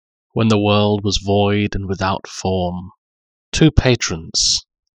When the world was void and without form, two patrons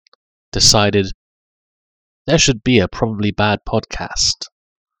decided there should be a Probably Bad podcast.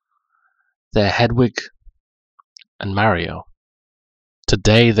 They're Hedwig and Mario.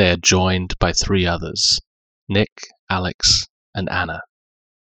 Today they are joined by three others, Nick, Alex, and Anna.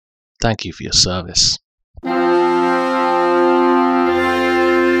 Thank you for your service.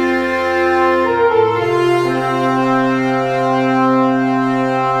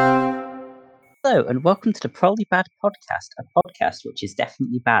 Hello, and welcome to the Probably Bad podcast, a podcast which is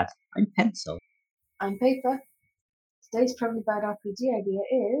definitely bad. I'm Pencil. I'm Paper. Today's Probably Bad RPG idea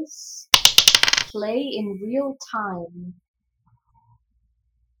is play in real time.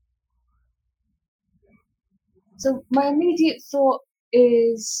 So my immediate thought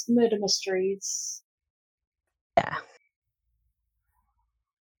is murder mysteries. Yeah.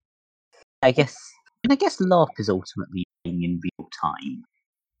 I guess LARP is ultimately playing in real time,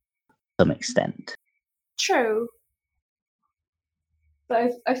 to some extent. True.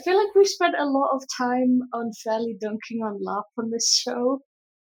 But I feel like we spent a lot of time unfairly dunking on LARP on this show.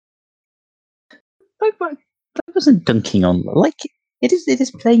 But that wasn't dunking on, it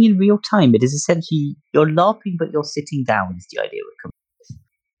is playing in real time. It is essentially, you're LARPing, but you're sitting down is the idea we're coming with.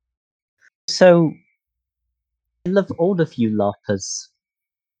 So, I love all of you LARPers.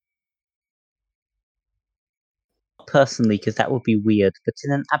 Personally, because that would be weird, but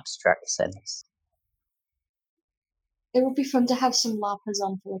in an abstract sense. It would be fun to have some LARPers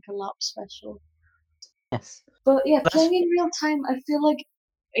on for like a LARP special. Yes. But yeah, playing in real time, I feel like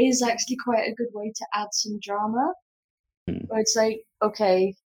is actually quite a good way to add some drama. Where it's like,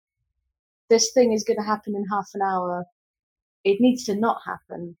 okay, this thing is going to happen in half an hour. It needs to not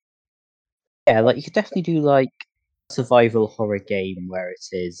happen. Yeah, like you could definitely do like a survival horror game where it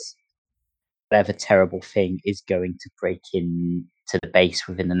is whatever terrible thing is going to break in to the base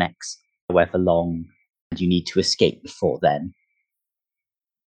within the next however long, and you need to escape before then.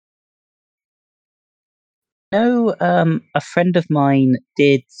 No, a friend of mine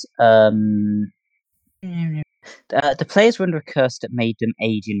did. The players were under a curse that made them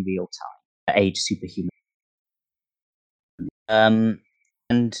age in real time, age superhuman.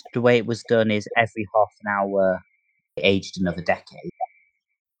 And the way it was done is every half an hour, they aged another decade.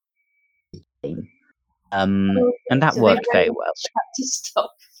 And that So worked very well. To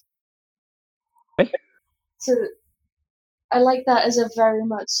stop. Right? So I like that as a very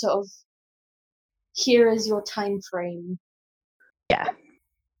much sort of here is your time frame. Yeah.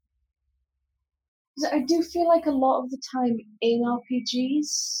 I do feel like a lot of the time in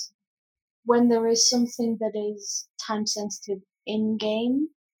RPGs, when there is something that is time sensitive in game,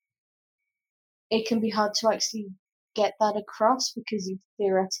 it can be hard to actually get that across because you've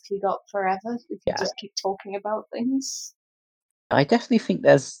theoretically got forever if you just keep talking about things. I definitely think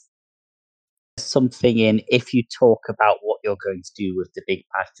there's something in if you talk about what you're going to do with the big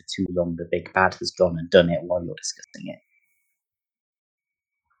bad for too long, the big bad has gone and done it while you're discussing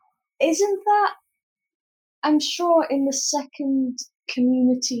it. Isn't that, I'm sure in the second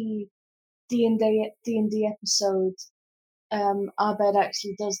community D&D episode, Abed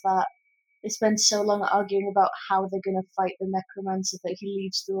actually does that. They spend so long arguing about how they're going to fight the necromancer that he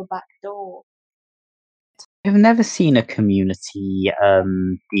leaves through a back door. I've never seen a community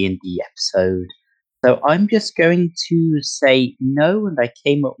D&D episode, so I'm just going to say no, and I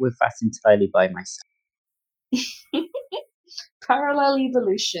came up with that entirely by myself. Parallel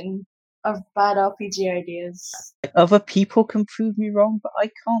evolution of bad RPG ideas. Other people can prove me wrong, but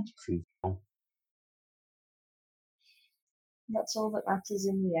I can't prove wrong. That's all that matters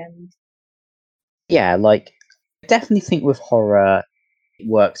in the end. Yeah, I definitely think with horror, it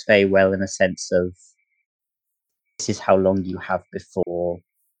works very well in a sense of this is how long you have before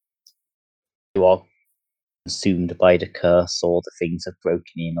you are consumed by the curse or the things have broken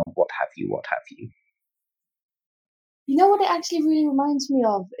in or what have you. You know what it actually really reminds me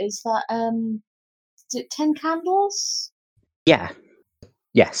of is that, is it 10 Candles? Yeah.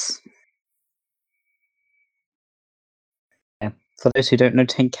 Yes. Yeah. For those who don't know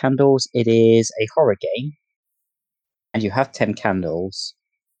 10 Candles, it is a horror game, and you have 10 candles,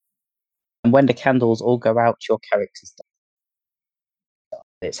 and when the candles all go out, your character's die.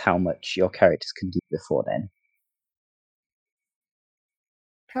 It's how much your characters can do before then.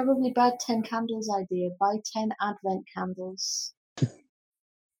 Probably bad 10 Candles idea. Buy 10 Advent candles. I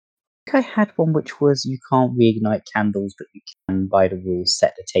think I had one which was you can't reignite candles, but you can, by the rules,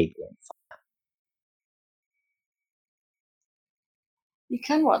 set the table on fire. You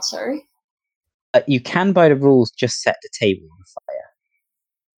can what, sorry? You can, by the rules, just set the table on fire.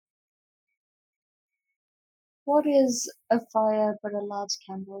 What is a fire but a large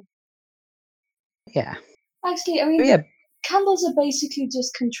candle? Yeah. Actually, I mean, Yeah. candles are basically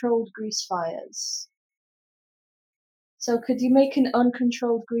just controlled grease fires. So could you make an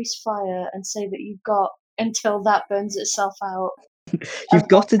uncontrolled grease fire and say that you've got until that burns itself out? You've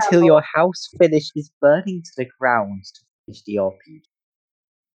got until candle. your house finishes burning to the ground to finish the RPG.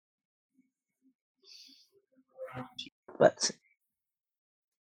 But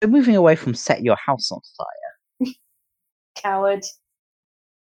we're moving away from set your house on fire. Coward.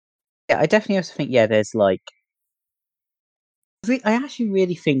 Yeah, I definitely also think, yeah, there's like... I actually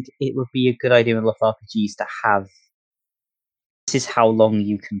really think it would be a good idea in a lot of RPGs to have... This is how long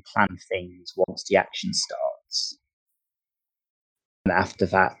you can plan things once the action starts. And after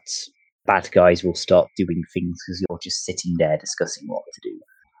that, bad guys will start doing things because you're just sitting there discussing what to do.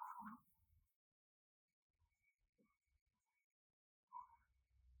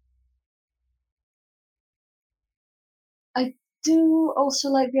 I do also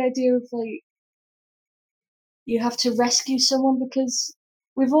like the idea of like you have to rescue someone, because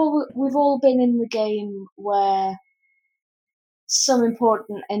we've all been in the game where some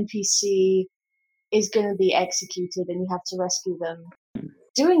important NPC is going to be executed and you have to rescue them.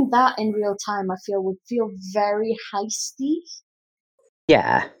 Doing that in real time, I feel, would feel very heisty.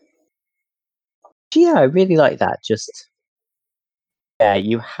 Yeah. Yeah, I really like that. Just, yeah,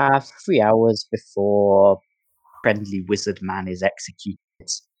 you have 3 hours before friendly wizard man is executed,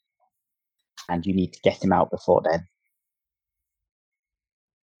 and you need to get him out before then.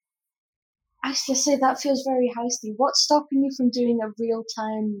 Actually, I say that feels very heisty. What's stopping you from doing a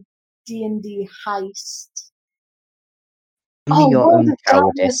real-time D&D heist? Only your World own of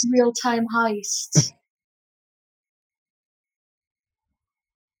Darkness cowardice. real-time heist.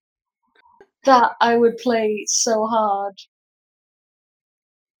 That I would play so hard.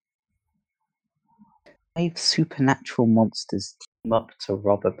 5 supernatural monsters team up to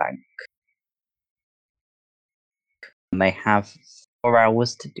rob a bank. And they have 4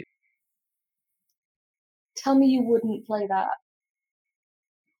 hours to do. Tell me you wouldn't play that.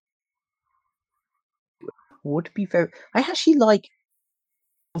 Would be very... I actually like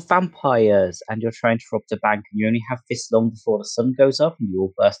vampires, and you're trying to rob the bank, and you only have this long before the sun goes up, and you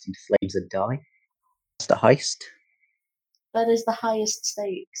all burst into flames and die. That's the heist. That is the highest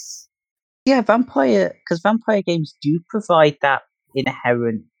stakes. Yeah, because vampire games do provide that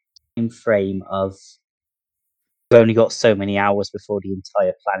inherent time frame of you've only got so many hours before the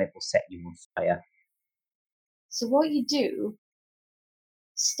entire planet will set you on fire. So what you do,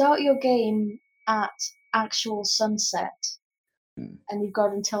 start your game at actual sunset, and you've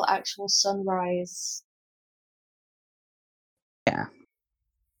got until actual sunrise. Yeah.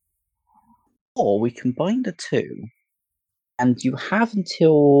 Or we combine the two, and you have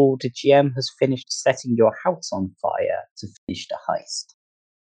until the GM has finished setting your house on fire to finish the heist.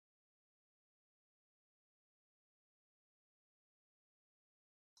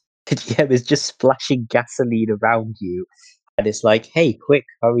 The GM is just splashing gasoline around you, and it's like, hey, quick,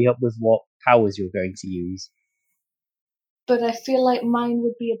 hurry up with what powers you're going to use. But I feel like mine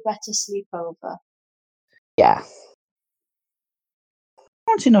would be a better sleepover. Yeah.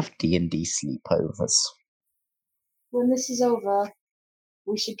 Not enough D&D sleepovers. When this is over,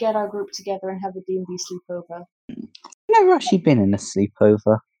 we should get our group together and have a D&D sleepover. Never actually been in a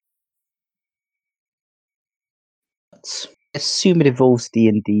sleepover. But assume it involves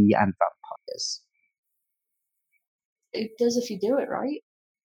D&D and vampires. It does if you do it right.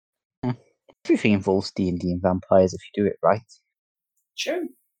 Everything involves D&D and vampires if you do it right. True.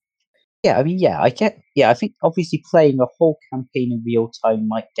 Yeah, I mean, yeah, I think obviously playing a whole campaign in real time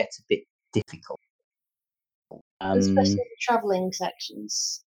might get a bit difficult. Especially the travelling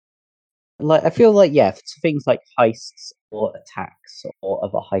sections. Like, I feel like, yeah, for things like heists or attacks or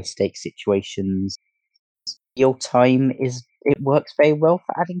other high stakes situations, real time it works very well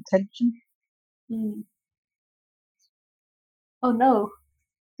for adding tension. Oh no,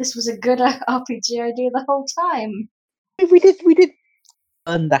 this was a good RPG idea the whole time. We did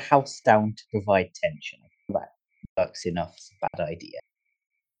burn the house down to provide tension. That works enough. It's a bad idea.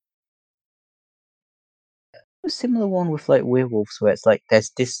 A similar one with like werewolves, where it's like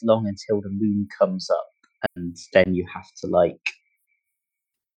there's this long until the moon comes up, and then you have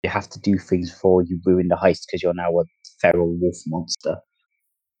to do things before you ruin the heist because you're now a feral wolf monster.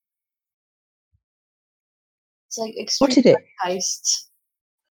 It's like What extreme did it? heist.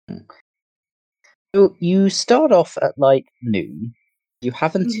 So you start off at like noon. You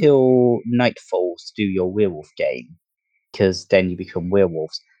have until nightfall to do your werewolf game, because then you become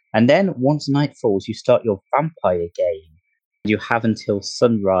werewolves. And then once night falls, you start your vampire game. You have until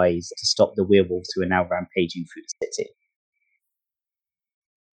sunrise to stop the werewolves who are now rampaging through the city.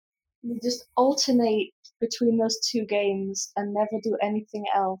 You just alternate between those two games and never do anything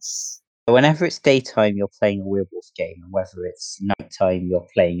else. Whenever it's daytime, you're playing a werewolf game, and whether it's nighttime, you're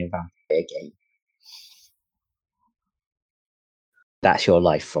playing a vampire game. That's your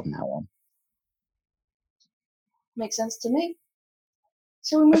life from now on. Makes sense to me.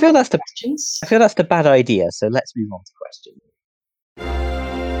 So we move I feel on that's to the questions. I feel that's the bad idea. So let's move on to questions.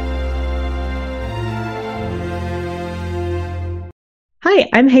 Hi,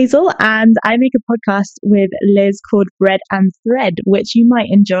 I'm Hazel, and I make a podcast with Liz called Bread and Thread, which you might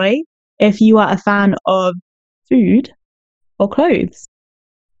enjoy if you are a fan of food or clothes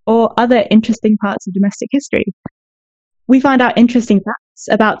or other interesting parts of domestic history. We find out interesting facts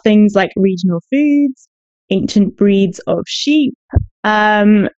about things like regional foods, ancient breeds of sheep,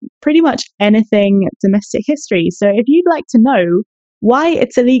 pretty much anything domestic history. So if you'd like to know why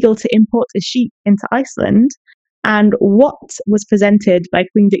it's illegal to import a sheep into Iceland and what was presented by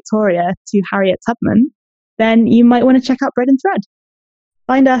Queen Victoria to Harriet Tubman, then you might want to check out Bread and Thread.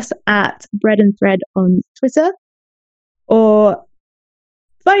 Find us at Bread and Thread on Twitter, or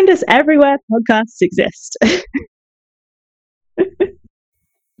find us everywhere podcasts exist.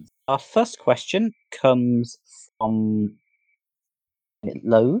 Our first question comes from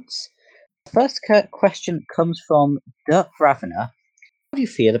loads. First question comes from Dirk Ravener. How do you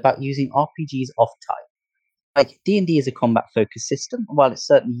feel about using RPGs off time? Like, D&D is a combat-focused system, and while it's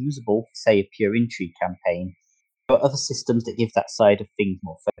certainly usable for, say, a pure intrigue campaign, there are other systems that give that side of things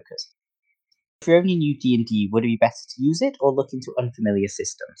more focus. If you're only new D&D, would it be better to use it or look into unfamiliar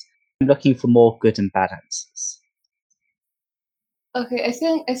systems? I'm looking for more good and bad answers. Okay, I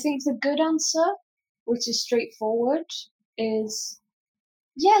think the good answer, which is straightforward, is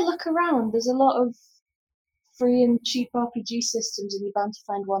look around. There's a lot of free and cheap RPG systems, and you're bound to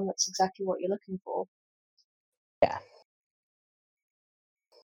find one that's exactly what you're looking for. Yeah.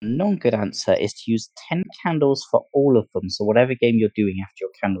 A non-good answer is to use 10 candles for all of them, so whatever game you're doing after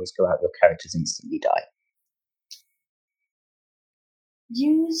your candles go out, your characters instantly die.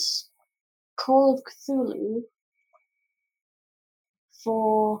 Use Call of Cthulhu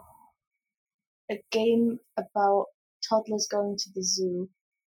for a game about toddlers going to the zoo.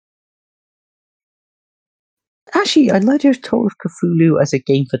 Actually, I'd like to have Call of Cthulhu as a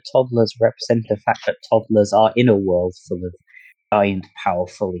game for toddlers represent the fact that toddlers are in a world full of giant,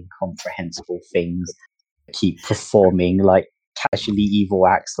 powerful, incomprehensible things that keep performing like casually evil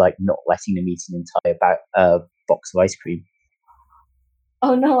acts, like not letting them eat an entire box of ice cream.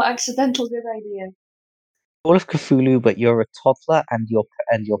 Oh no, accidental good idea. Call of Cthulhu, but you're a toddler and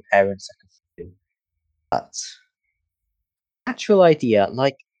your parents are Cthulhu. But actual idea,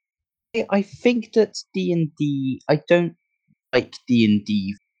 like I think that D&D. I don't like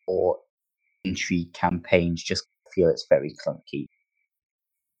D&D for intrigue campaigns. Just feel it's very clunky.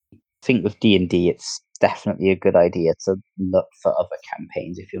 I think with D&D, it's definitely a good idea to look for other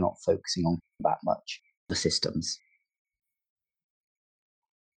campaigns if you're not focusing on that much the systems.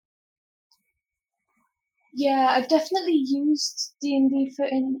 Yeah, I've definitely used D&D for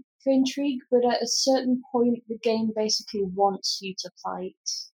intrigue, but at a certain point, the game basically wants you to fight.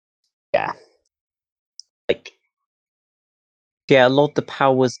 Yeah, like a lot of the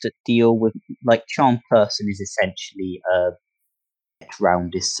powers that deal with like Charm Person is essentially a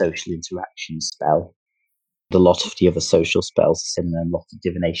roundest social interaction spell. A lot of the other social spells are similar, and a lot of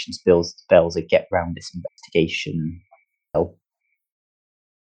divination spells are get round this investigation spell.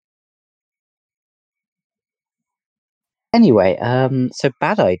 Anyway, so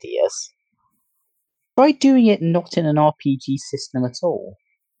bad ideas. Try doing it not in an RPG system at all.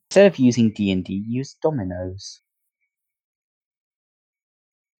 Instead of using D&D, use dominoes.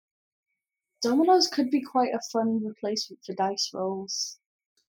 Dominoes could be quite a fun replacement for dice rolls.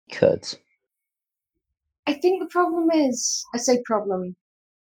 Could. I think the problem is, I say problem,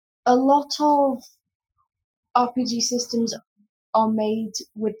 a lot of RPG systems are made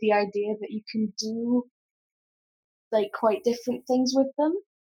with the idea that you can do like quite different things with them.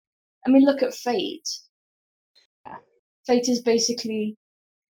 I mean, look at Fate. Fate is basically,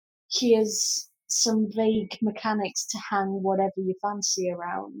 here's some vague mechanics to hang whatever you fancy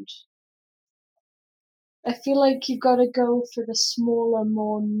around. I feel like you've got to go for the smaller,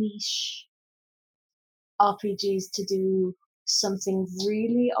 more niche RPGs to do something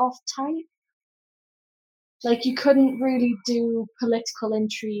really off type. Like, you couldn't really do political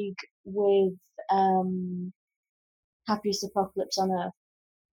intrigue with Happiest Apocalypse on Earth.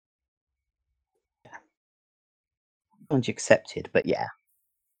 Challenge accepted, but yeah.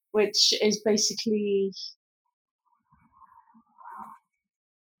 Which is basically...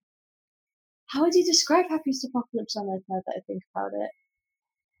 How would you describe Happiest Apocalypse on Earth now that I think about it?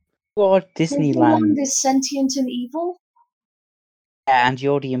 Or Disneyland, is sentient and evil. and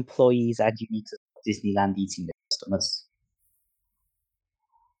you're the employees, and you need to stop Disneyland eating the customers.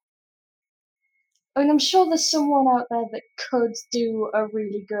 I mean, I'm sure there's someone out there that could do a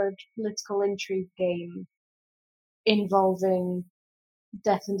really good political intrigue game involving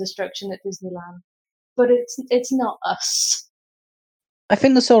death and destruction at Disneyland, but it's not us. I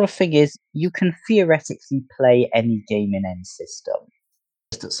think the sort of thing is, you can theoretically play any game in any system,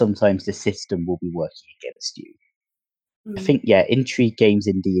 just that sometimes the system will be working against you. I think, intrigue games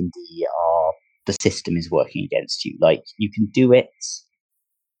in D&D are the system is working against you. Like, you can do it,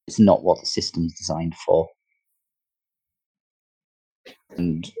 it's not what the system's designed for.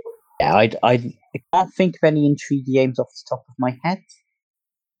 And yeah, I can't think of any intrigue games off the top of my head,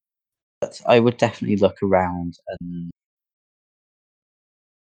 but I would definitely look around and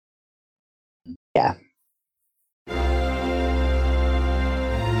yeah.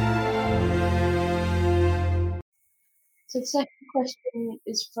 So the second question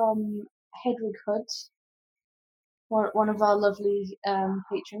is from Hedwig Hood, one of our lovely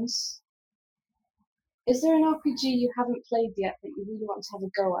patrons. Is there an RPG you haven't played yet that you really want to have a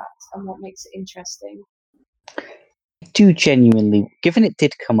go at, and what makes it interesting? I do genuinely, given it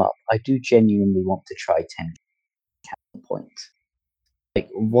did come up, I do genuinely want to try 10 at some point. Like,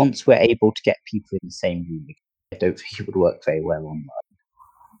 once we're able to get people in the same room, I don't think it would work very well online.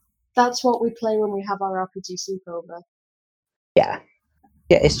 That's what we play when we have our RPG sleepover. Yeah,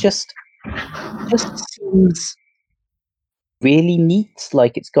 it's just seems really neat.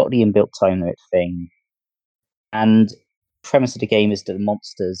 Like, it's got the inbuilt time limit thing, and the premise of the game is that the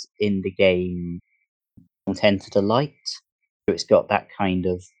monsters in the game don't enter the light. So it's got that kind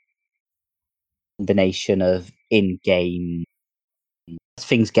of combination of in-game. As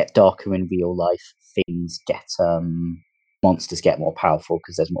things get darker in real life, things get monsters get more powerful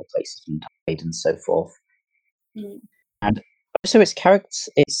because there's more places to hide and so forth. And also, its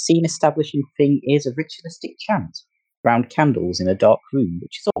scene establishing thing is a ritualistic chant around candles in a dark room,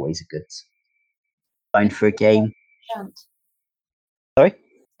 which is always a good sign for a game. Chant. Sorry?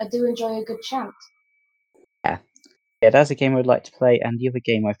 I do enjoy a good chant. Yeah, that's a game I would like to play, and the other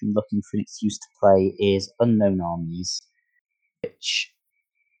game I've been looking for an excuse to play is Unknown Armies, which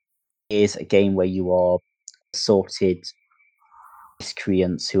is a game where you are assorted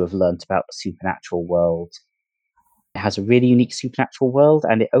miscreants who have learnt about the supernatural world. It has a really unique supernatural world,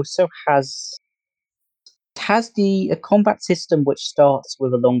 and it also has a combat system which starts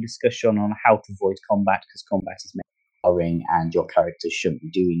with a long discussion on how to avoid combat, because combat is boring and your characters shouldn't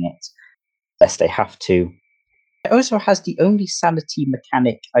be doing it unless they have to. It also has the only sanity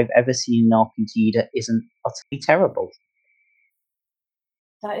mechanic I've ever seen in an RPG that isn't utterly terrible.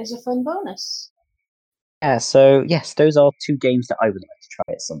 That is a fun bonus. Yeah, so yes, those are two games that I would like to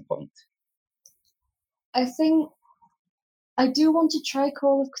try at some point. I think I do want to try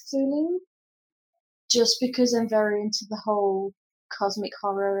Call of Cthulhu, just because I'm very into the whole cosmic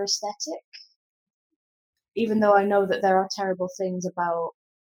horror aesthetic. Even though I know that there are terrible things about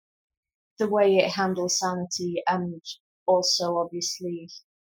the way it handles sanity, and also obviously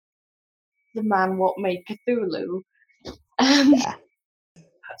the man what made Cthulhu. Yeah.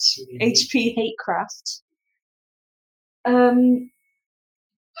 HP Hatecraft. Hatsune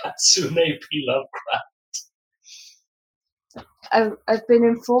P. Lovecraft. I've been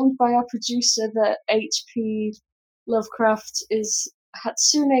informed by our producer that HP Lovecraft is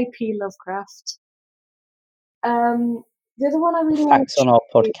Hatsune P. Lovecraft. The other one I really want Facts on our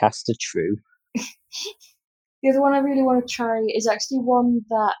podcast are true. The other one I really want to try is actually one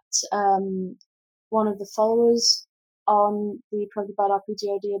that one of the followers on the Probably Bad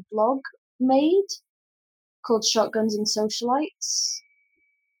RPG Idea blog made, called Shotguns and Socialites,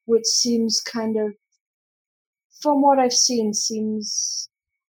 which seems kind of, from what I've seen, seems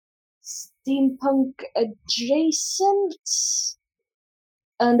steampunk adjacent,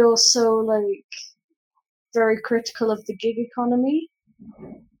 and also like very critical of the gig economy.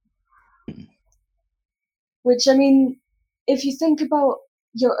 Which, I mean, if you think about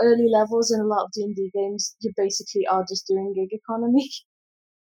your early levels in a lot of D&D games, you basically are just doing gig economy.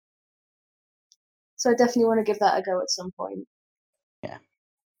 So I definitely want to give that a go at some point. Yeah.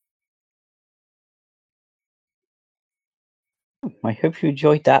 I hope you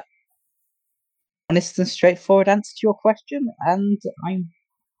enjoyed that honest and straightforward answer to your question, and I'm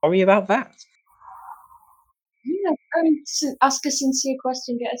sorry about that. Yeah, I mean, ask a sincere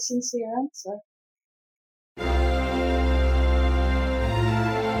question, get a sincere answer.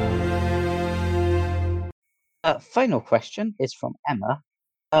 Final question is from Emma.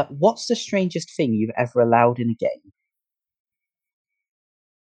 What's the strangest thing you've ever allowed in a game?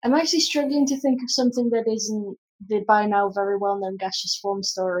 I'm actually struggling to think of something that isn't the by now very well known gaseous form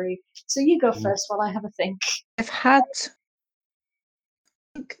story. So you go first while I have a think. I've had.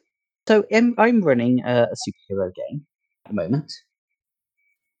 So I'm running a superhero game at the moment.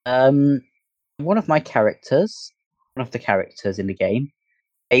 One of the characters in the game,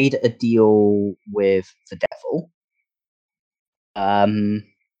 made a deal with the devil.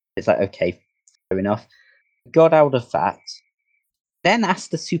 It's like, okay, fair enough. Got out of that. Then asked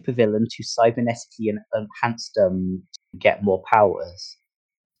the supervillain to cybernetically enhance them to get more powers.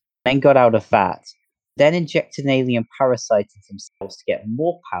 Then got out of that. Then injected an alien parasite into themselves to get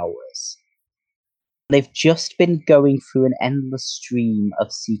more powers. They've just been going through an endless stream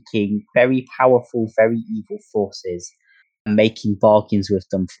of seeking very powerful, very evil forces and making bargains with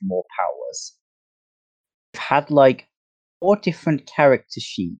them for more powers. They've had like 4 different character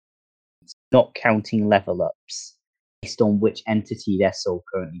sheets, not counting level ups, based on which entity their soul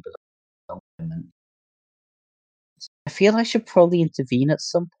currently belongs to. I feel I should probably intervene at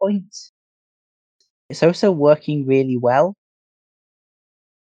some point. It's also working really well.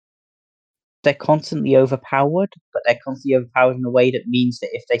 They're constantly overpowered, but they're constantly overpowered in a way that means that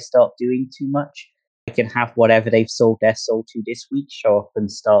if they start doing too much, they can have whatever they've sold their soul to this week show up and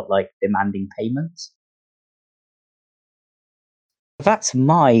start like demanding payments. That's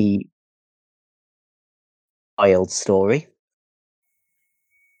my wild story.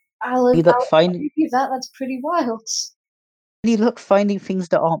 I'll You look fine. give you that. That's pretty wild. You look finding things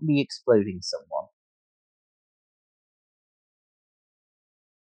that aren't me exploding someone.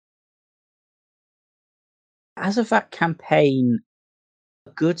 As of that campaign,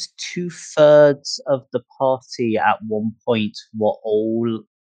 a good 2/3 of the party at one point were all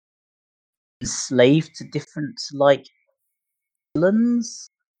enslaved to different like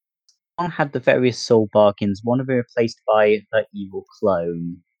villains. One had the various soul bargains, one of them replaced by an evil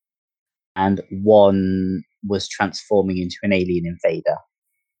clone, and one was transforming into an alien invader.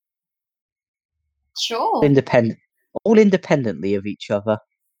 Sure. All independently of each other.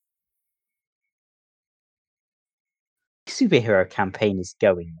 The superhero campaign is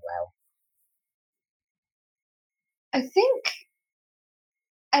going well. I think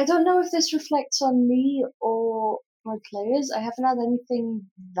I don't know if this reflects on me or my players. I haven't had anything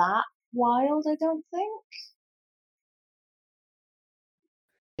that wild, I don't think.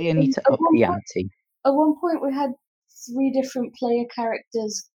 They need to up the ante. At one point we had 3 different player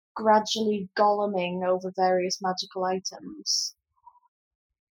characters gradually goleming over various magical items.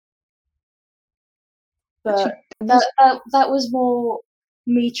 But that was more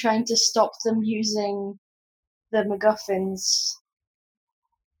me trying to stop them using the MacGuffins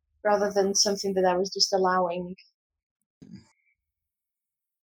rather than something that I was just allowing.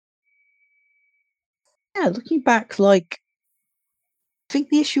 Yeah, looking back, like I think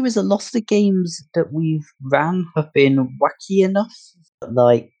the issue is a lot of the games that we've ran have been wacky enough that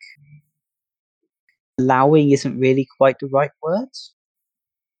like allowing isn't really quite the right word.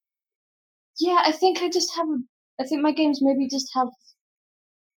 Yeah, I think I think my games maybe just have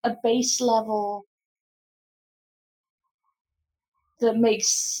a base level that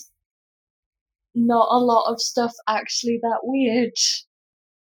makes not a lot of stuff actually that weird.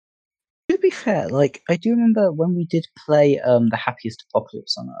 To be fair, like I do remember when we did play the Happiest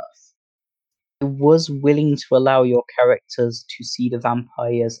Apocalypse on Earth, I was willing to allow your characters to see the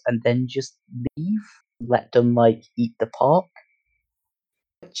vampires and then just leave, let them like eat the park,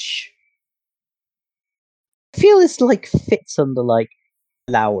 which I feel is like fits under like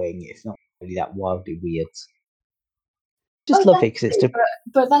allowing, if not really that wildly weird. Just love it because it's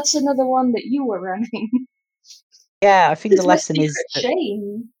but that's another one that you were running. Yeah, I think the lesson is that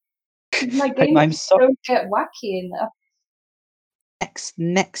shame. My games don't get wacky enough.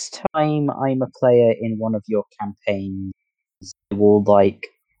 Next time I'm a player in one of your campaigns, I will like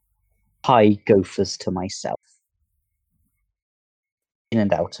hide gophers to myself, in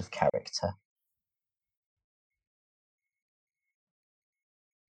and out of character.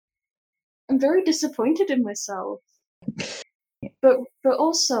 I'm very disappointed in myself. But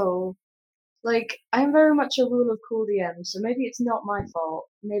also, like, I'm very much a rule of cool DM, so maybe it's not my fault.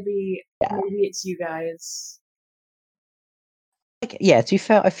 Maybe it's you guys. Like, yeah, to be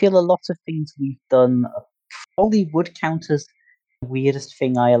fair, I feel a lot of things we've done probably would count as the weirdest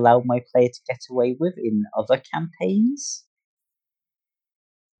thing I allowed my player to get away with in other campaigns.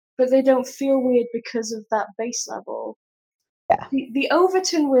 But they don't feel weird because of that base level. Yeah. The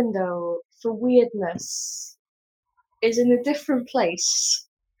Overton window for weirdness is in a different place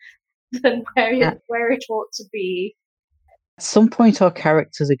than where it ought to be. At some point, our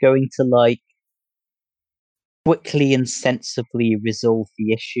characters are going to like quickly and sensibly resolve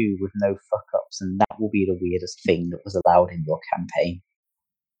the issue with no fuck-ups, and that will be the weirdest thing that was allowed in your campaign.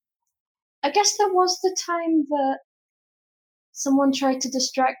 I guess there was the time that someone tried to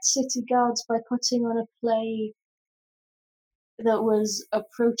distract city guards by putting on a play that was a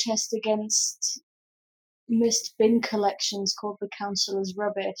protest against missed bin collections called The Councillor's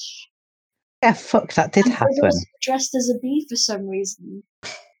Rubbish. Yeah, fuck, that did And happen. Fred was dressed as a bee for some reason.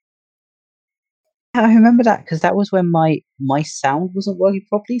 I remember that because that was when my sound wasn't working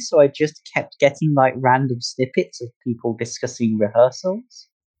properly, so I just kept getting like random snippets of people discussing rehearsals.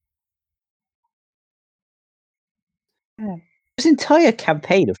 Yeah. This entire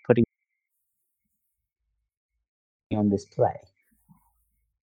campaign of putting on this play.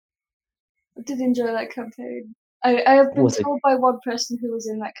 I did enjoy that campaign. I have been Was it- told by one person who was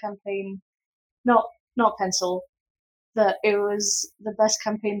in that campaign, not Pencil, that it was the best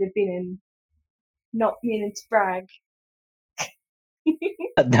campaign they've been in. Not meaning to brag.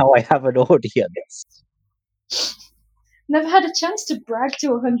 But now I have an audience. Never had a chance to brag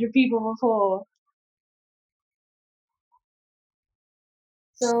to 100 people before.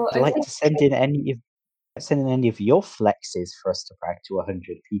 So I'd like to send in any of your flexes for us to brag to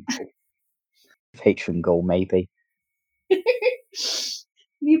 100 people. Patreon goal, maybe.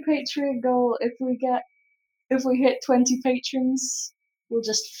 New Patreon goal: if we hit 20 patrons, we'll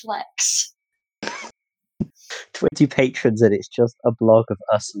just flex. 20 patrons, and it's just a blog of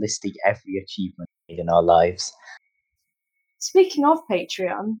us listing every achievement made in our lives. Speaking of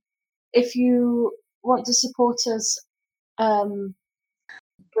Patreon, if you want to support us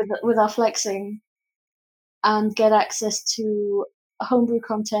with our flexing and get access to homebrew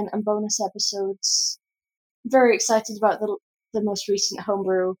content and bonus episodes, very excited about the most recent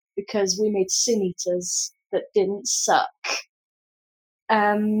homebrew because we made Sin Eaters that didn't suck.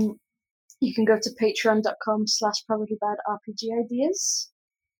 You can go to patreon.com/probablybadrpgideas.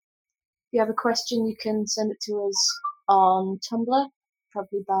 If you have a question, you can send it to us on Tumblr,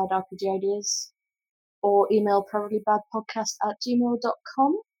 probablybadrpgideas, or email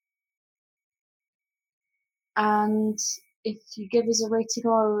probablybadpodcast@gmail.com. And if you give us a rating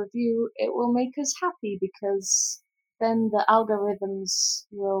or a review, it will make us happy because then the algorithms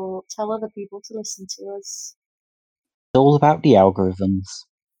will tell other people to listen to us. It's all about the algorithms.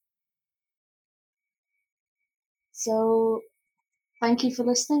 So, thank you for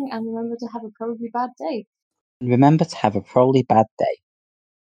listening, and remember to have a probably bad day. And remember to have a probably bad day.